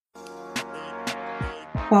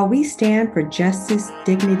While we stand for justice,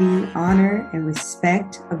 dignity, honor, and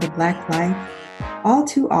respect of the Black life, all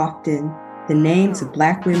too often, the names of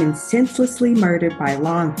Black women senselessly murdered by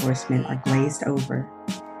law enforcement are glazed over.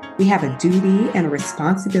 We have a duty and a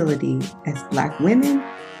responsibility as Black women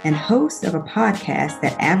and hosts of a podcast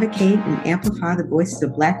that advocate and amplify the voices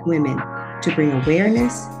of Black women to bring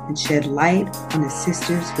awareness and shed light on the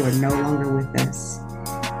sisters who are no longer with us.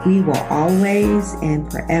 We will always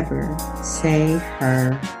and forever say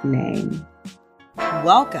her name.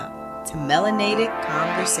 Welcome to Melanated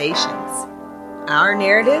Conversations, our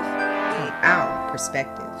narrative from our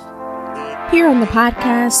perspective. Here on the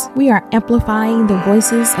podcast, we are amplifying the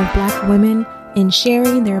voices of Black women and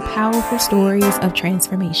sharing their powerful stories of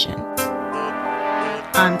transformation.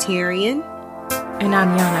 I'm Tyrion. And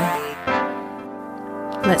I'm Yana.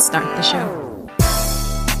 Let's start the show.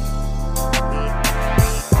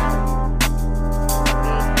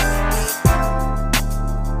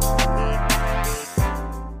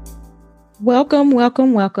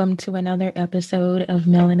 Welcome to another episode of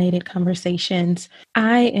Melanated Conversations.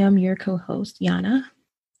 I am your co-host, Yana.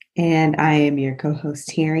 And I am your co-host,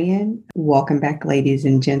 Tyrion. Welcome back, ladies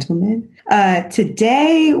and gentlemen.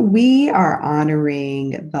 Today, we are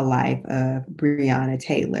honoring the life of Breonna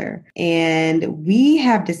Taylor. And we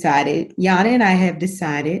have decided, Yana and I have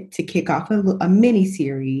decided to kick off a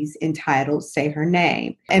mini-series entitled Say Her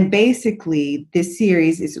Name. And basically, this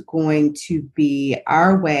series is going to be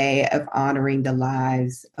our way of honoring the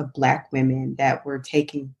lives of Black women that were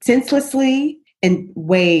taken senselessly and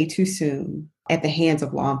way too soon at the hands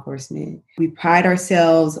of law enforcement. We pride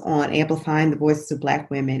ourselves on amplifying the voices of Black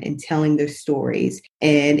women and telling their stories.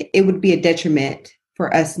 And it would be a detriment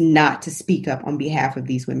for us not to speak up on behalf of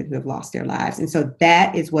these women who have lost their lives. And so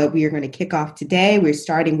that is what we are going to kick off today. We're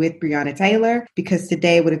starting with Breonna Taylor because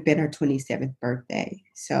today would have been her 27th birthday.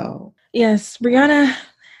 So yes, Breonna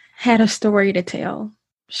had a story to tell.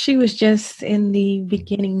 She was just in the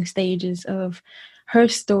beginning stages of her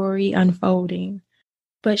story unfolding.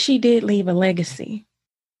 But she did leave a legacy.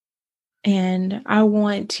 And I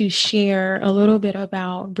want to share a little bit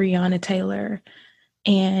about Breonna Taylor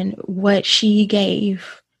and what she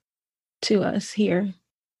gave to us here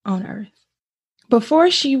on Earth.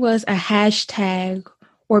 Before she was a hashtag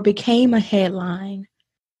or became a headline,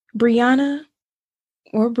 Breonna,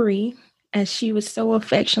 or Bree, as she was so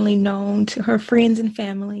affectionately known to her friends and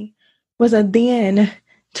family, was a then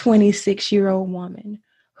 26-year-old woman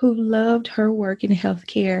who loved her work in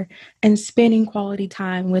healthcare and spending quality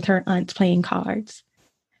time with her aunts playing cards.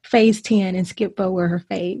 Phase 10 and Skip-Bo were her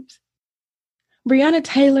faves. Breonna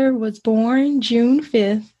Taylor was born June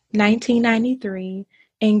 5th, 1993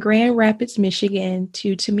 in Grand Rapids, Michigan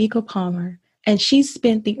to Tamika Palmer, and she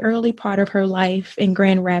spent the early part of her life in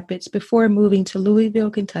Grand Rapids before moving to Louisville,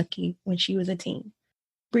 Kentucky when she was a teen.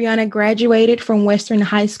 Breonna graduated from Western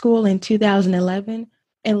High School in 2011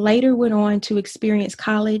 and later went on to experience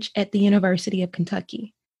college at the University of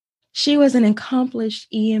Kentucky. She was an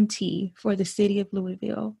accomplished EMT for the city of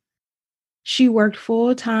Louisville. She worked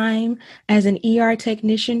full-time as an ER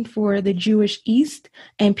technician for the Jewish East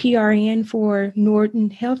and PRN for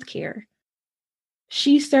Norton Healthcare.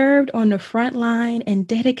 She served on the front line and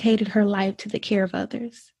dedicated her life to the care of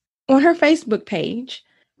others. On her Facebook page,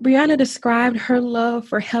 Breonna described her love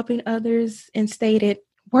for helping others and stated,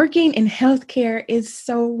 "Working in healthcare is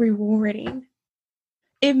so rewarding.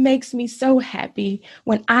 It makes me so happy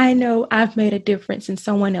when I know I've made a difference in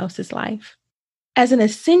someone else's life." As an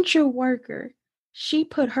essential worker, she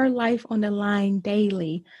put her life on the line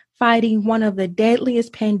daily, fighting one of the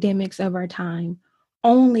deadliest pandemics of our time,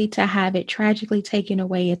 only to have it tragically taken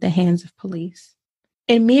away at the hands of police.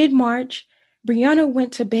 In mid-March, Breonna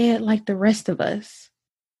went to bed like the rest of us,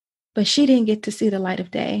 but she didn't get to see the light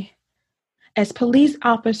of day. As police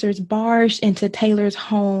officers barged into Taylor's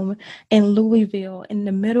home in Louisville in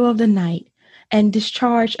the middle of the night and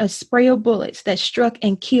discharged a spray of bullets that struck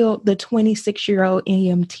and killed the 26-year-old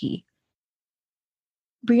EMT.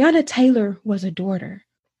 Breonna Taylor was a daughter.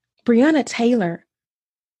 Breonna Taylor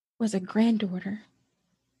was a granddaughter.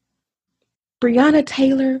 Breonna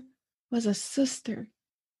Taylor was a sister.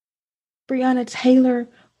 Breonna Taylor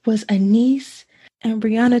was a niece, and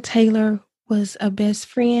Breonna Taylor was a best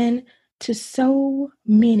friend to so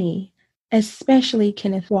many, especially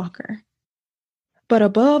Kenneth Walker. But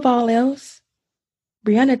above all else,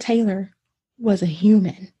 Breonna Taylor was a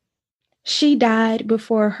human. She died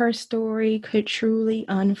before her story could truly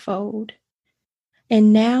unfold.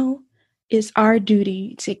 And now it's our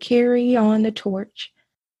duty to carry on the torch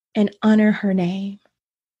and honor her name.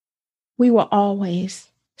 We will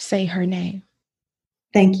always say her name.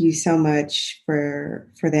 Thank you so much for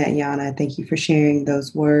that, Yana. Thank you for sharing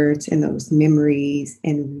those words and those memories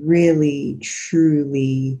and really,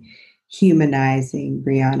 truly humanizing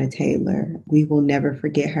Breonna Taylor. We will never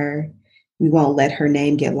forget her. We won't let her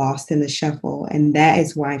name get lost in the shuffle. And that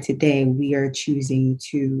is why today we are choosing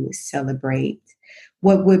to celebrate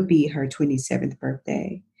what would be her 27th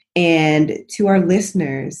birthday. And to our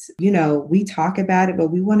listeners, we talk about it, but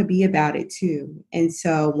we want to be about it too. And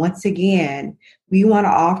so once again, we want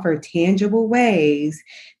to offer tangible ways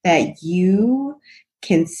that you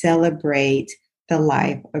can celebrate the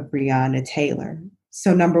life of Breonna Taylor.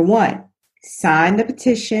 So number one, sign the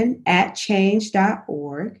petition at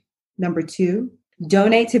change.org. Number two,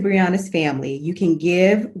 donate to Breonna's family. You can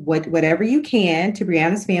give whatever you can to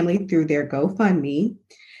Breonna's family through their GoFundMe.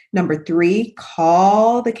 Number three,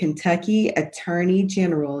 call the Kentucky Attorney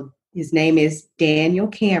General. His name is Daniel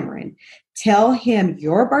Cameron. Tell him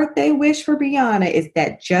your birthday wish for Breonna is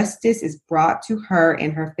that justice is brought to her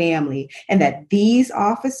and her family and that these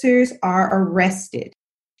officers are arrested.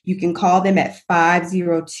 You can call them at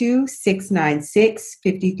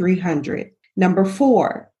 502-696-5300. Number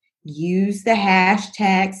four, use the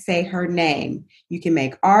hashtag Say Her Name. You can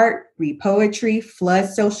make art, read poetry, flood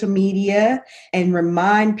social media, and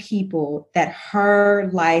remind people that her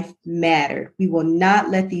life mattered. We will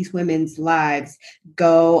not let these women's lives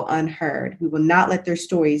go unheard. We will not let their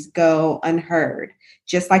stories go unheard.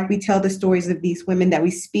 Just like we tell the stories of these women that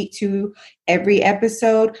we speak to every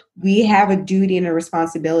episode, we have a duty and a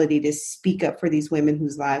responsibility to speak up for these women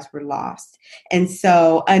whose lives were lost. And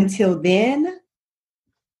so until then,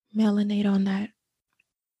 melanate on that.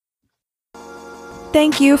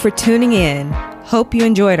 Thank you for tuning in. Hope you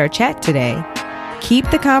enjoyed our chat today.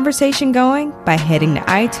 Keep the conversation going by heading to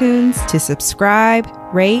iTunes to subscribe,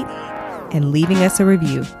 rate, and leaving us a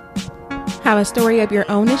review. Have a story of your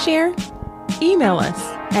own to share? Email us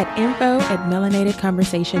at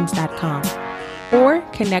info@melanatedconversations.com or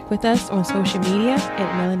connect with us on social media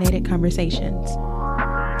at Melanated Conversations.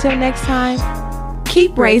 Till next time,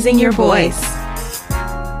 keep raising your voice.